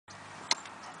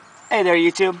Hey there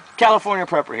YouTube, California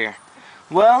Prepper here.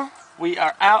 Well, we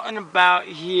are out and about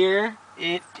here.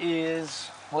 It is,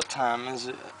 what time is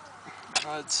it?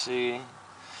 Let's see.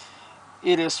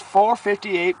 It is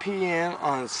 4:58 p.m.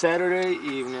 on Saturday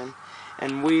evening,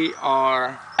 and we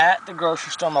are at the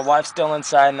grocery store. My wife's still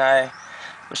inside, and I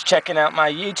was checking out my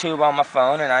YouTube on my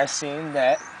phone, and I seen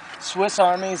that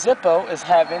SwissArmyZippo is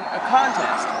having a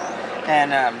contest.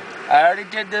 And I already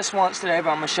did this once today,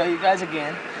 but I'm going to show you guys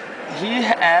again. He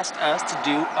asked us to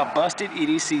do a busted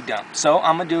EDC dump. So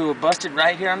I'm going to do a busted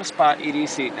right here on the spot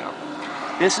EDC dump.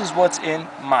 This is what's in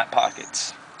my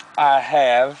pockets. I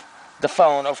have the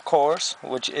phone, of course,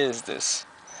 which is this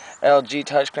LG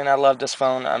touchscreen. I love this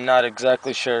phone. I'm not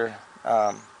exactly sure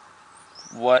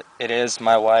what it is.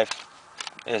 My wife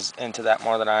is into that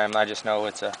more than I am. I just know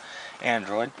it's a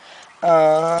Android.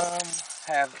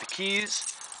 Have the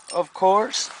keys, of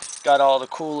course. Got all the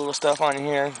cool little stuff on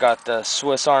here. Got the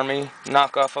Swiss Army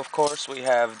knockoff, of course. We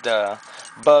have the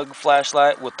bug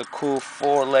flashlight with the cool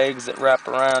 4 legs that wrap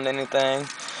around anything.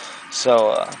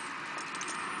 So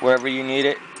wherever you need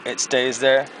it, it stays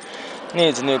there.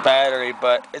 Needs a new battery,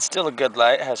 but it's still a good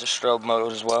light. It has a strobe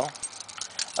mode as well.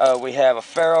 We have a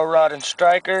ferro rod and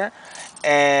striker,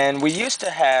 and we used to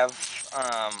have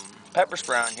pepper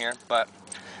spray on here, but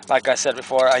like I said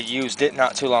before, I used it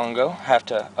not too long ago. Have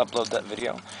to upload that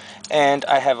video. And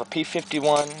I have a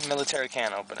P51 military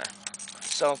can opener.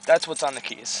 So that's what's on the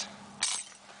keys.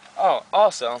 Oh,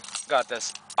 also got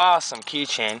this awesome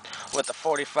keychain with a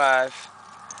 45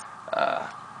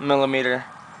 millimeter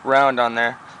round on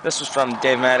there. This was from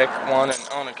Dave Maddock won an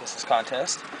Onakisses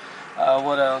contest.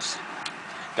 What else?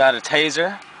 Got a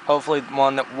taser. Hopefully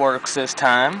one that works this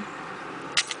time.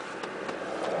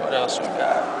 What else we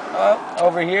got? Oh,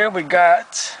 over here we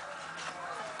got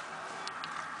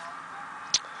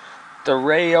the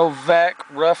Rayovac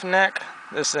Roughneck.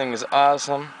 This thing is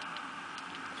awesome.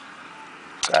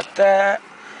 Got that.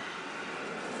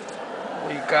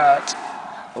 We got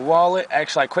the wallet.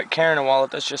 Actually, I quit carrying a wallet.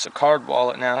 That's just a card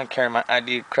wallet now. I carry my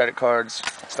ID, credit cards,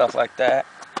 stuff like that.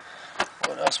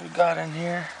 What else we got in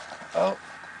here? Oh.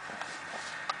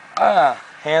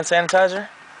 Hand sanitizer.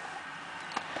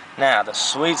 Now, the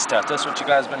sweet stuff. This is what you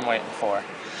guys have been waiting for.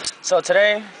 So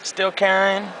today, still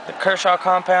carrying the Kershaw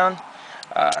compound.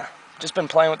 Just been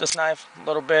playing with this knife a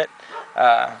little bit.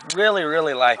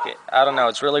 Really like it. I don't know,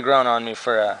 it's really grown on me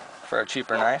for a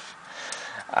cheaper knife.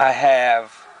 I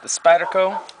have the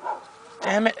Spyderco.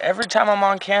 Damn it, every time I'm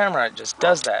on camera it just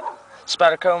does that.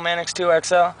 Spyderco Manix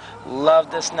 2XL. Love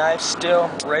this knife,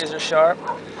 still razor sharp.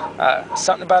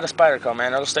 Something about a Spyderco,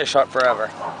 man, it'll stay sharp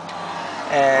forever.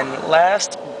 And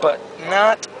last but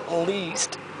not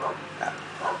least,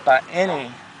 by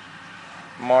any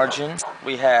margin,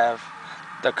 we have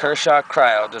the Kershaw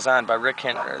Cryo, designed by Rick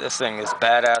Hinter. This thing is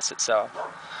badass itself.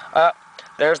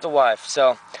 There's the wife.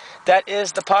 So that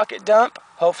is the pocket dump.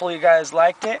 Hopefully you guys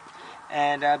liked it,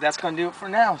 and that's going to do it for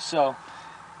now. So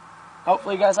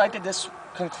hopefully you guys liked it. This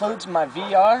concludes my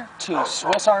VR to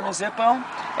SwissArmyZippo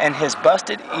and his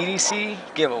busted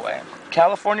EDC giveaway.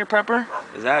 California Prepper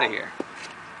is out of here.